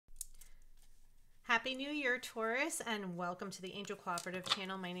Happy New Year, Taurus, and welcome to the Angel Cooperative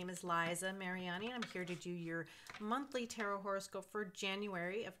channel. My name is Liza Mariani, and I'm here to do your monthly tarot horoscope for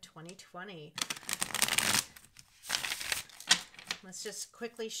January of 2020. Let's just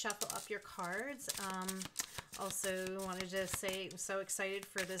quickly shuffle up your cards. Also wanted to say I'm so excited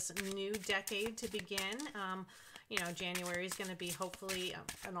for this new decade to begin. You know, January is going to be hopefully,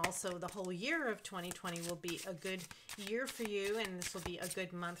 and also the whole year of 2020 will be a good year for you, and this will be a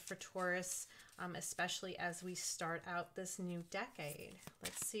good month for Taurus, especially as we start out this new decade.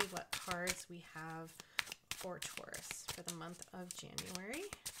 Let's see what cards we have for Taurus for the month of January.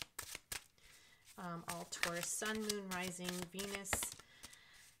 All Taurus, Sun, Moon, Rising, Venus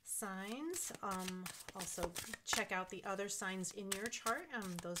signs. Also check out the other signs in your chart.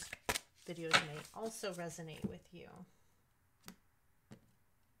 Those videos may also resonate with you.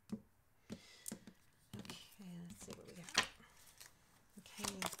 Okay, let's see what we got.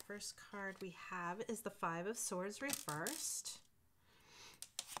 Okay, the first card we have is the Five of Swords reversed.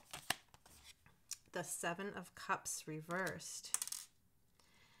 The Seven of Cups reversed.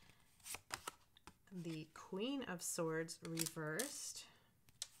 The Queen of Swords reversed.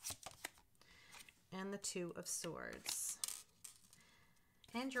 And the Two of Swords.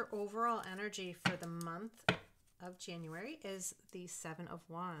 And your overall energy for the month of January is the Seven of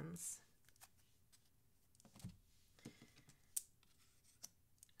Wands.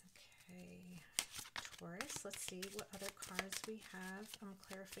 Okay, Taurus, let's see what other cards we have.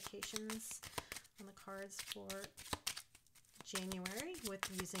 Clarifications on the cards for January with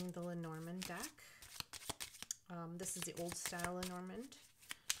using the Lenormand deck. This is the old style Lenormand.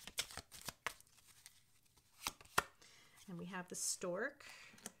 And we have the stork,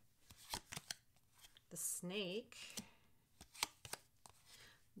 the snake,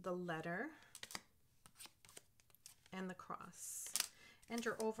 the letter, and the cross. And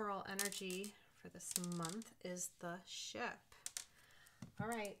your overall energy for this month is the ship. All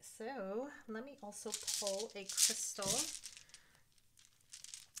right, so let me also pull a crystal.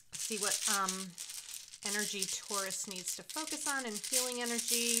 See what energy Taurus needs to focus on and healing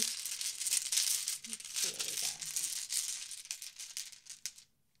energy. Let's see what we got.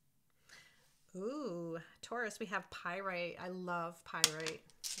 Ooh, Taurus, we have pyrite. I love pyrite.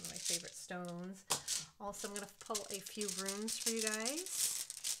 One of my favorite stones. Also, I'm going to pull a few runes for you guys.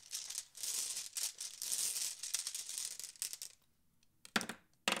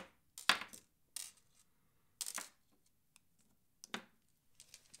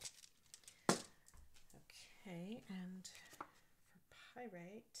 Okay, and for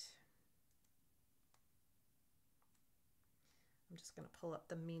pyrite, I'm just going to pull up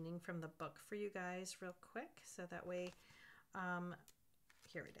the meaning from the book for you guys real quick, so that way,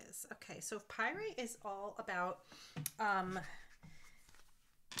 here it is. Okay, so pyrite is all about,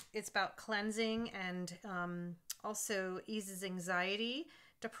 it's about cleansing and also eases anxiety,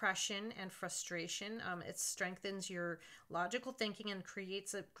 depression, and frustration. It strengthens your logical thinking and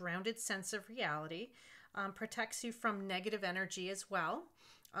creates a grounded sense of reality. Protects you from negative energy as well.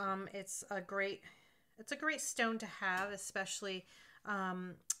 It's a great stone to have, especially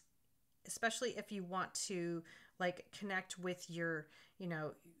if you want to like connect with your, you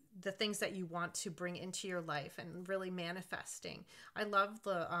know, the things that you want to bring into your life and really manifesting. I love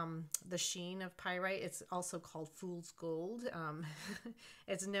the sheen of pyrite. It's also called fool's gold.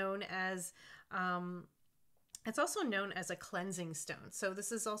 It's known as it's also known as a cleansing stone. So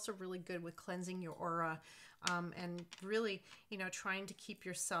this is also really good with cleansing your aura and really, you know, trying to keep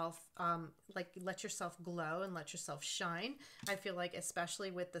yourself, like let yourself glow and let yourself shine. I feel like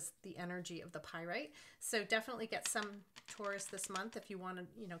especially with the energy of the pyrite. So definitely get some Taurus this month if you want to,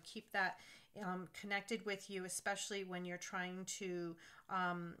 you know, keep that connected with you, especially when you're trying to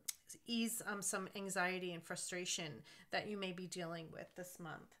ease some anxiety and frustration that you may be dealing with this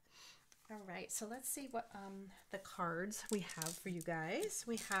month. All right, so let's see what the cards we have for you guys.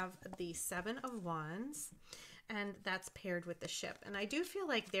 We have the Seven of Wands, and that's paired with the ship. And I do feel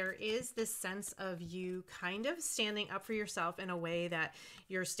like there is this sense of you kind of standing up for yourself in a way that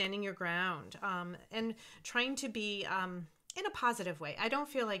you're standing your ground and trying to be in a positive way. I don't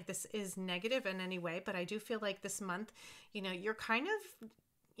feel like this is negative in any way, but I do feel like this month, you know, you're kind of,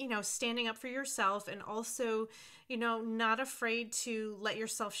 you know, standing up for yourself and also, you know, not afraid to let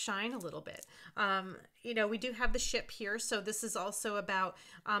yourself shine a little bit. You know, we do have the ship here. So this is also about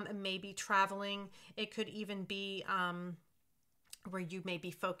maybe traveling. It could even be, where you may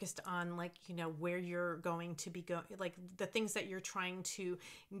be focused on, like, you know, where you're going to be going, like the things that you're trying to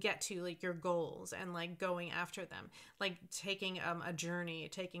get to, like your goals, and like going after them, like taking a journey,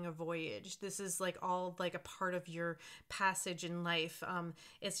 taking a voyage. This is like all like a part of your passage in life.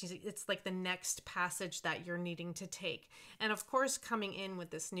 It's like the next passage that you're needing to take. And of course, coming in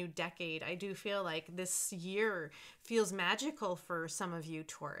with this new decade, I do feel like this year feels magical for some of you,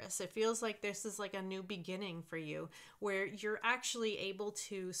 Taurus. It feels like this is like a new beginning for you, where you're actually able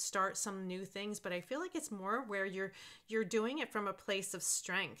to start some new things. But I feel like it's more where you're doing it from a place of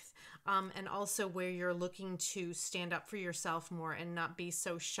strength, and also where you're looking to stand up for yourself more and not be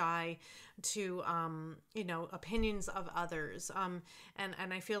so shy to you know, opinions of others, and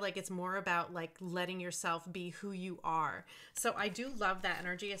I feel like it's more about like letting yourself be who you are. So I do love that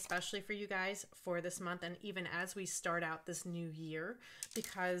energy, especially for you guys for this month, and even as we start out this new year,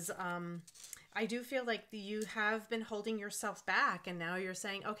 because I do feel like you have been holding yourself back, and now you're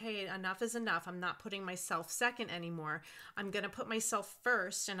saying, okay, enough is enough. I'm not putting myself second anymore. I'm going to put myself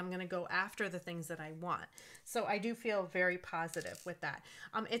first, and I'm going to go after the things that I want. So I do feel very positive with that.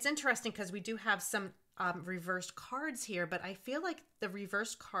 It's interesting because we do have some reversed cards here, but I feel like the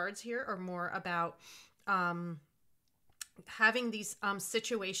reversed cards here are more about having these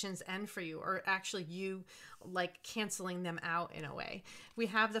situations end for you, or actually you like canceling them out in a way. We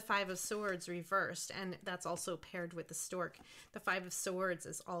have the Five of Swords reversed, and that's also paired with the stork. The Five of Swords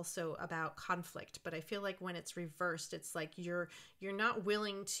is also about conflict, but I feel like when it's reversed, it's like you're not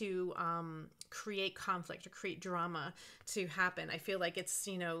willing to create conflict or create drama to happen. I feel like it's,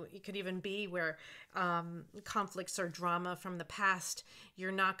 you know, it could even be where conflicts or drama from the past,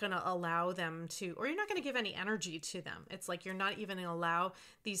 you're not going to allow them to, or you're not going to give any energy to them. It's like you're not even going to allow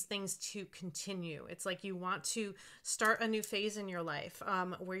these things to continue. It's like you want to start a new phase in your life,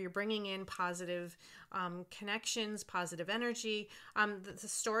 where you're bringing in positive connections, positive energy. The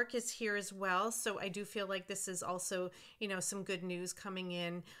stork is here as well. So I do feel like this is also, you know, some good news coming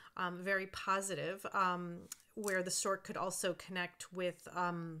in, very positive, where the stork could also connect with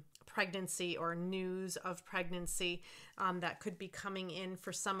pregnancy or news of pregnancy that could be coming in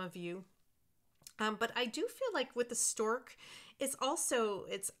for some of you. But I do feel like with the stork, it's also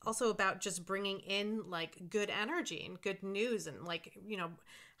about just bringing in like good energy and good news, and like, you know,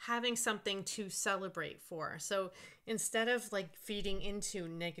 having something to celebrate for. So instead of like feeding into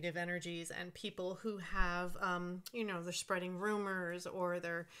negative energies and people who have, you know, they're spreading rumors, or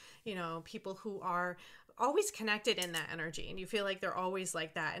they're, you know, people who are always connected in that energy, and you feel like they're always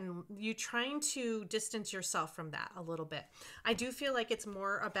like that, and you trying to distance yourself from that a little bit. I do feel like it's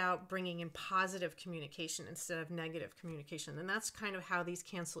more about bringing in positive communication instead of negative communication, and that's kind of how these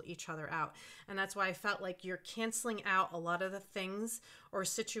cancel each other out. And that's why I felt like you're canceling out a lot of the things or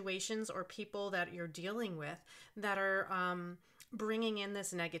situations or people that you're dealing with that are bringing in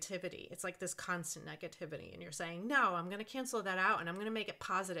this negativity. It's like this constant negativity, and you're saying, no, I'm going to cancel that out, and I'm going to make it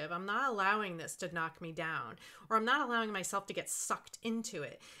positive. I'm not allowing this to knock me down, or I'm not allowing myself to get sucked into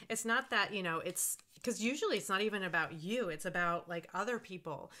it. It's not that, you know, it's because usually it's not even about you. It's about like other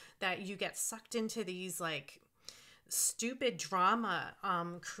people, that you get sucked into these like stupid drama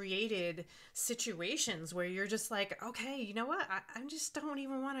created situations where you're just like, okay, you know what, I just don't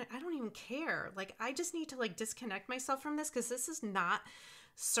even want to, I don't even care, like I just need to like disconnect myself from this, because this is not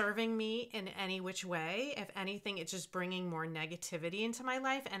serving me in any which way. If anything, it's just bringing more negativity into my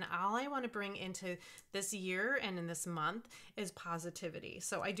life, and all I want to bring into this year and in this month is positivity.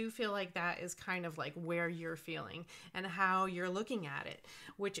 So I do feel like that is kind of like where you're feeling and how you're looking at it,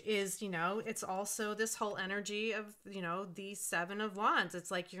 which is, you know, it's also this whole energy of, you know, the Seven of Wands.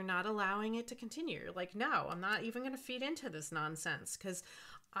 It's like you're not allowing it to continue. You're like, no, I'm not even going to feed into this nonsense, because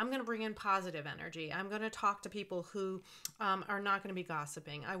I'm going to bring in positive energy. I'm going to talk to people who are not going to be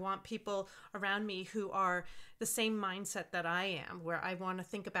gossiping. I want people around me who are the same mindset that I am, where I want to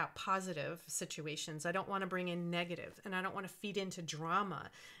think about positive situations. I don't want to bring in negative, and I don't want to feed into drama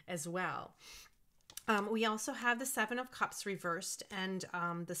as well. We also have the Seven of Cups reversed, and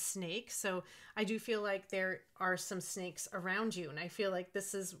the snake. So I do feel like there are some snakes around you, and I feel like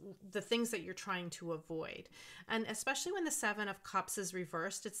this is the things that you're trying to avoid. And especially when the Seven of Cups is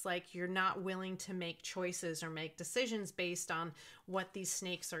reversed, it's like you're not willing to make choices or make decisions based on what these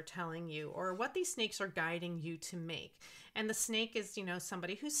snakes are telling you, or what these snakes are guiding you to make. And the snake is, you know,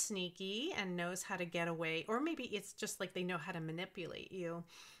 somebody who's sneaky and knows how to get away, or maybe it's just like they know how to manipulate you.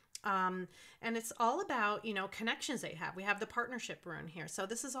 And it's all about, you know, connections they have. We have the partnership rune here. So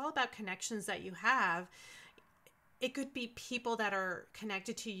this is all about connections that you have. It could be people that are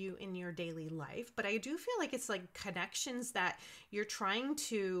connected to you in your daily life, but I do feel like it's like connections that you're trying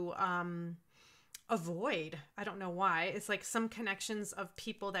to, avoid. I don't know why. It's like some connections of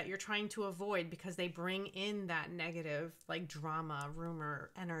people that you're trying to avoid because they bring in that negative, like, drama, rumor,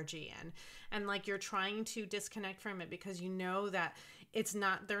 energy, and like you're trying to disconnect from it because you know that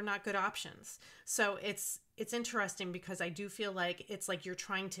they're not good options. So it's interesting because I do feel like it's like you're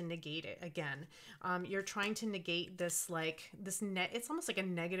trying to negate it again. You're trying to negate this, like, it's almost like a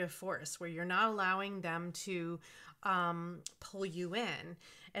negative force where you're not allowing them to pull you in.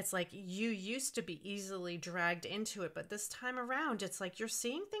 It's like you used to be easily dragged into it, but this time around, it's like you're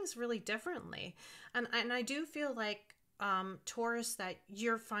seeing things really differently. And I do feel like, Taurus, that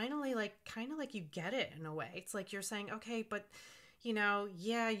you're finally, like, kind of like you get it in a way. It's like you're saying, okay, but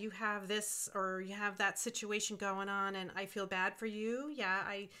yeah, you have this or you have that situation going on and I feel bad for you. Yeah,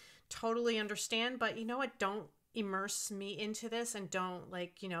 I totally understand, but you know what? Don't immerse me into this and don't,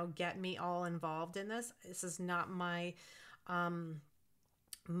 like, get me all involved in this. This is not my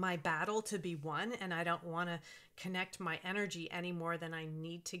battle to be won, and I don't want to connect my energy any more than I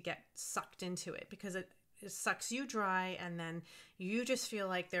need to get sucked into it, because it sucks you dry, and then you just feel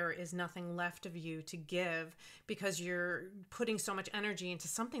like there is nothing left of you to give because you're putting so much energy into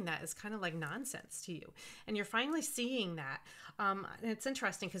something that is kind of like nonsense to you. And you're finally seeing that. And it's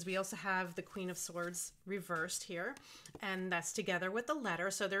interesting because we also have the Queen of Swords reversed here, and that's together with the letter.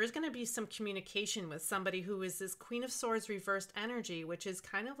 So there is going to be some communication with somebody who is this Queen of Swords reversed energy, which is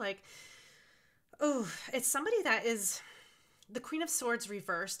kind of like, oh, it's somebody that is... The Queen of Swords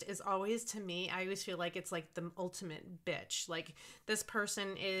reversed is always, to me, I always feel like it's like the ultimate bitch. Like, this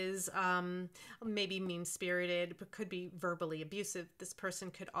person is maybe mean-spirited, but could be verbally abusive. This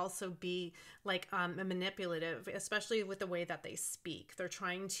person could also be like manipulative, especially with the way that they speak. They're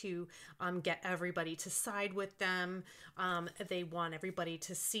trying to get everybody to side with them. They want everybody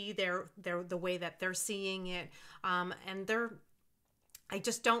to see the way that they're seeing it. And I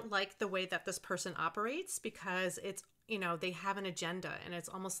just don't like the way that this person operates, because it's, they have an agenda, and it's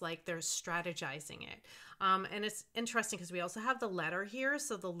almost like they're strategizing it. And it's interesting because we also have the letter here.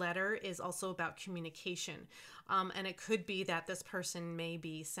 So the letter is also about communication. And it could be that this person may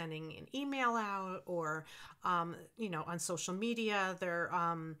be sending an email out, or, on social media,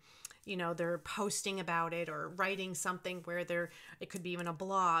 they're posting about it, or writing something where it could be even a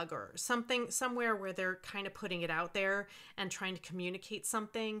blog or something somewhere where they're kind of putting it out there and trying to communicate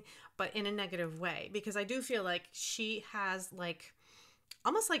something, but in a negative way. Because I do feel like she has, like,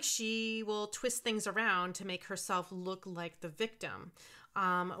 almost like she will twist things around to make herself look like the victim,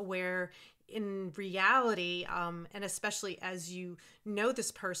 where in reality, and especially as you know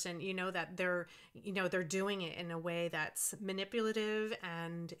this person, you know that they're doing it in a way that's manipulative,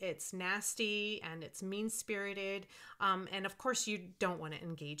 and it's nasty, and it's mean-spirited, and of course you don't want to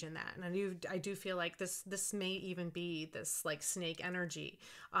engage in that. And I do feel like this may even be this, like, snake energy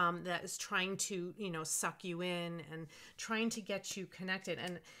that is trying to suck you in and trying to get you connected.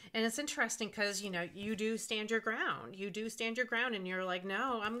 And it's interesting because you do stand your ground. And you're like,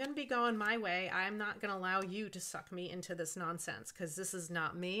 no, I'm going to be going my way. I'm not going to allow you to suck me into this nonsense, because this is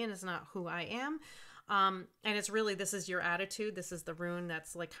not me and it's not who I am. And it's really, this is your attitude. This is the rune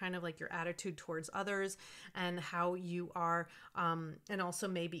that's like kind of like your attitude towards others, and how you are, and also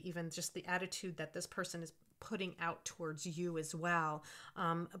maybe even just the attitude that this person is putting out towards you as well.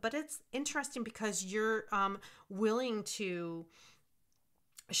 But it's interesting because you're willing to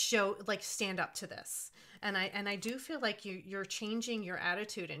stand up to this. And I do feel like you're changing your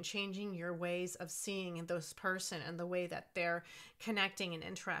attitude and changing your ways of seeing this person and the way that they're connecting and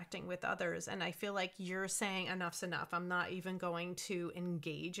interacting with others. And I feel like you're saying enough's enough. I'm not even going to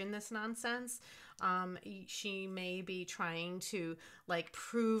engage in this nonsense. She may be trying to, like,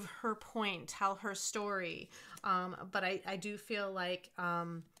 prove her point, tell her story. But I do feel like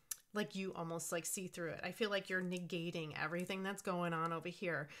you almost, like, see through it. I feel like you're negating everything that's going on over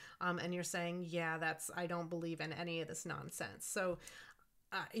here. And you're saying, yeah, I don't believe in any of this nonsense. So,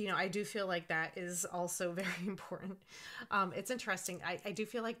 I do feel like that is also very important. It's interesting. I do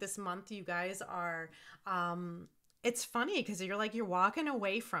feel like this month you guys are, it's funny because you're walking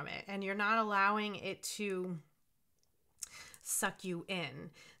away from it, and you're not allowing it to suck you in.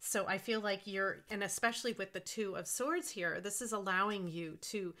 So I feel like and especially with the Two of Swords here, this is allowing you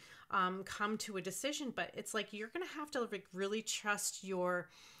to come to a decision, but it's like you're going to have to, like, really trust your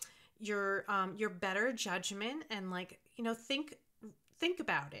better judgment, and, like, think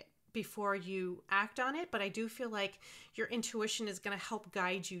about it before you act on it. But I do feel like your intuition is going to help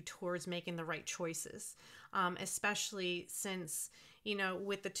guide you towards making the right choices, especially since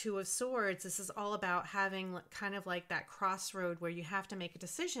with the Two of Swords, this is all about having kind of like that crossroad where you have to make a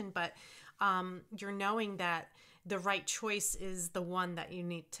decision, but you're knowing that the right choice is the one that you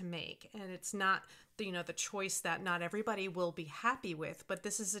need to make. And it's not the choice that not everybody will be happy with, but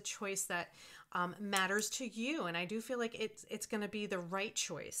this is a choice that matters to you. And I do feel like it's going to be the right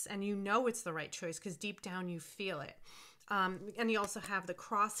choice, and it's the right choice because deep down you feel it. And you also have the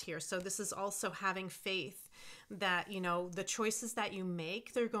cross here. So this is also having faith that, the choices that you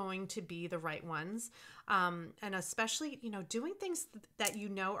make, they're going to be the right ones. And especially, doing things that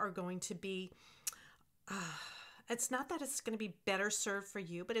are going to be, it's not that it's going to be better served for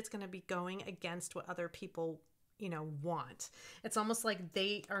you, but it's going to be going against what other people want. It's almost like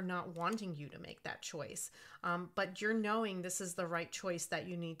they are not wanting you to make that choice. But you're knowing this is the right choice that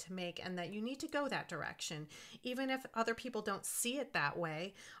you need to make, and that you need to go that direction. Even if other people don't see it that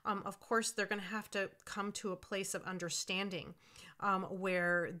way, of course, they're going to have to come to a place of understanding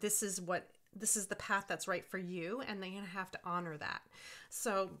where this is the path that's right for you, and they're going to have to honor that.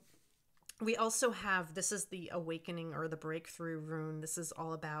 So we also have, this is the awakening or the breakthrough rune. This is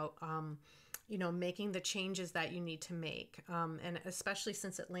all about, making the changes that you need to make. And especially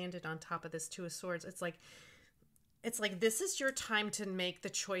since it landed on top of this Two of Swords, it's like this is your time to make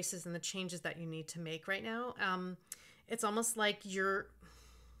the choices and the changes that you need to make right now. It's almost like you're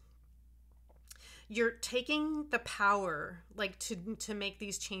taking the power, like to make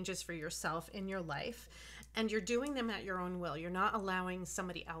these changes for yourself in your life. And you're doing them at your own will. You're not allowing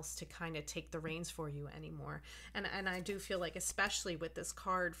somebody else to kind of take the reins for you anymore. And I do feel like, especially with this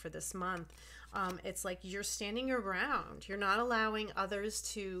card for this month, it's like you're standing your ground. You're not allowing others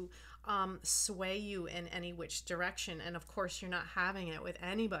to sway you in any which direction. And of course, you're not having it with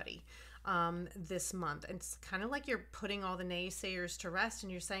anybody this month. It's kind of like you're putting all the naysayers to rest,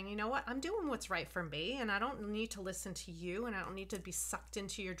 and you're saying, you know what, I'm doing what's right for me, and I don't need to listen to you, and I don't need to be sucked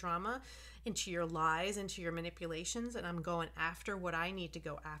into your drama, into your lies, into your manipulations, and I'm going after what I need to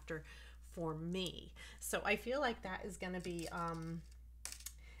go after for me. So I feel like that is going to be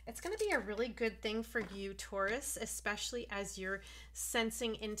it's going to be a really good thing for you, Taurus, especially as you're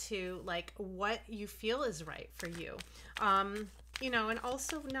sensing into like what you feel is right for you. And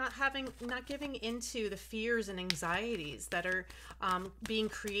also not giving into the fears and anxieties that are being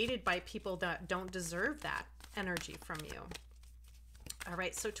created by people that don't deserve that energy from you. All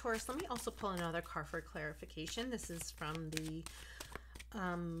right, so Taurus, let me also pull another card for clarification. This is from the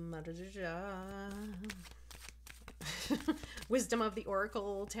Wisdom of the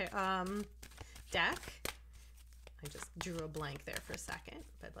Oracle deck. I just drew a blank there for a second,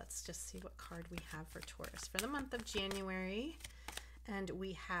 but let's just see what card we have for Taurus for the month of January. And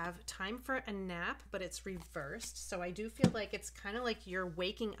we have time for a nap, but it's reversed. So I do feel like it's kind of like you're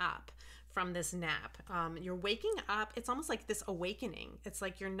waking up from this nap. You're waking up. It's almost like this awakening. It's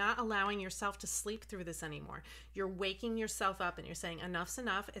like you're not allowing yourself to sleep through this anymore. You're waking yourself up and you're saying, enough's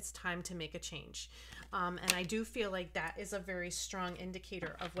enough. It's time to make a change. And I do feel like that is a very strong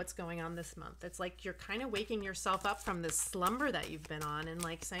indicator of what's going on this month. It's like you're kind of waking yourself up from this slumber that you've been on, and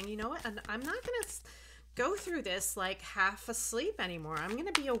like saying, you know what, I'm not going to go through this like half asleep anymore. I'm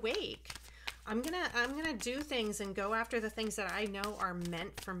going to be awake. I'm gonna do things and go after the things that I know are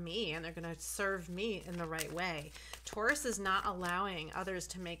meant for me, and they're gonna serve me in the right way. Taurus is not allowing others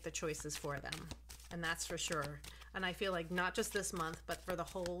to make the choices for them, and that's for sure. And I feel like not just this month, but for the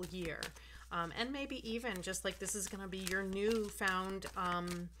whole year, and maybe even just like this is gonna be your newfound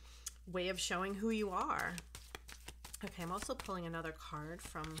way of showing who you are. Okay, I'm also pulling another card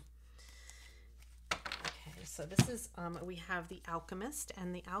from. So this is, we have the Alchemist,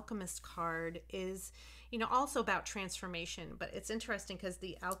 and the Alchemist card is, also about transformation, but it's interesting because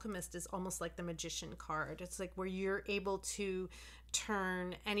the Alchemist is almost like the Magician card. It's like where you're able to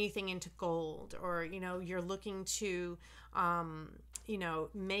turn anything into gold, or, you're looking to,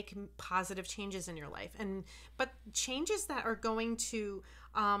 make positive changes in your life, but changes that are going to,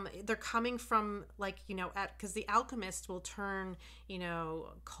 they're coming from because the alchemist will turn,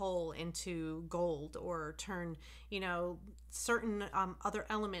 coal into gold, or turn, certain other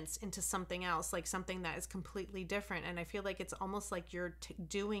elements into something else, like something that is completely different. And I feel like it's almost like you're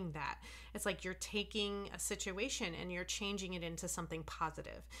doing that. It's like you're taking a situation and you're changing it into something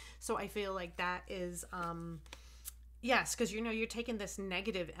positive. So I feel like that is, yes, because you're taking this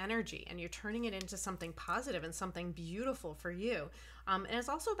negative energy and you're turning it into something positive and something beautiful for you. And it's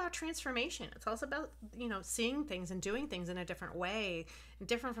also about transformation. It's also about, seeing things and doing things in a different way,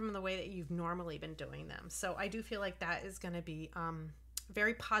 different from the way that you've normally been doing them. So I do feel like that is going to be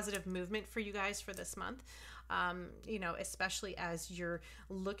very positive movement for you guys for this month. Especially as you're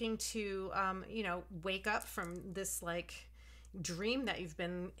looking to, wake up from this dream that you've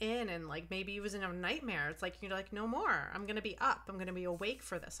been in, and maybe it was in a nightmare. It's like you're like, no more. I'm going to be up. I'm going to be awake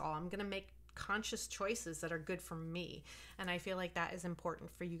for this all. I'm going to make conscious choices that are good for me. And I feel like that is important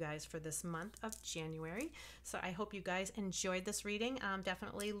for you guys for this month of January. So I hope you guys enjoyed this reading.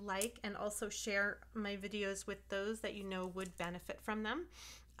 Definitely like and also share my videos with those that you know would benefit from them.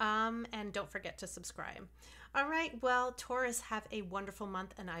 And don't forget to subscribe. All right, well, Taurus, have a wonderful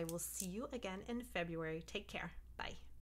month, and I will see you again in February. Take care. Bye.